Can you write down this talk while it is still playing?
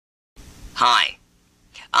Hi,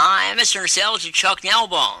 I'm Mr. Nostalgia Chuck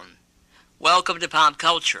Nellbone. Welcome to Pop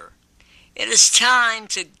Culture. It is time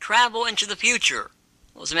to travel into the future,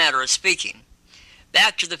 as a matter of speaking.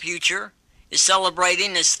 Back to the Future is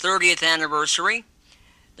celebrating its 30th anniversary.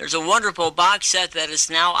 There's a wonderful box set that is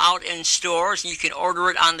now out in stores, and you can order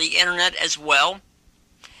it on the internet as well.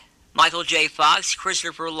 Michael J. Fox,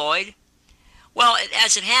 Christopher Lloyd. Well,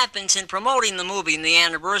 as it happens, in promoting the movie and the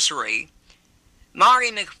anniversary,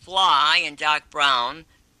 Marty McFly and Doc Brown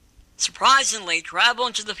surprisingly travel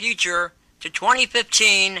into the future to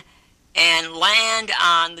 2015 and land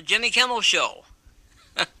on the Jimmy Kimmel Show.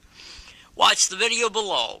 Watch the video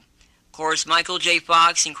below. Of course, Michael J.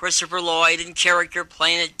 Fox and Christopher Lloyd in character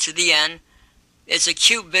playing it to the end. It's a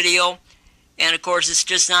cute video, and of course it's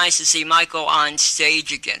just nice to see Michael on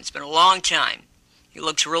stage again. It's been a long time. He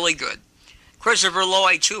looks really good. Christopher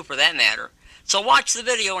Lloyd too, for that matter. So watch the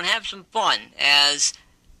video and have some fun as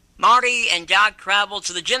Marty and Doc travel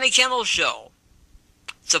to the Jimmy Kimmel Show.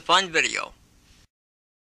 It's a fun video.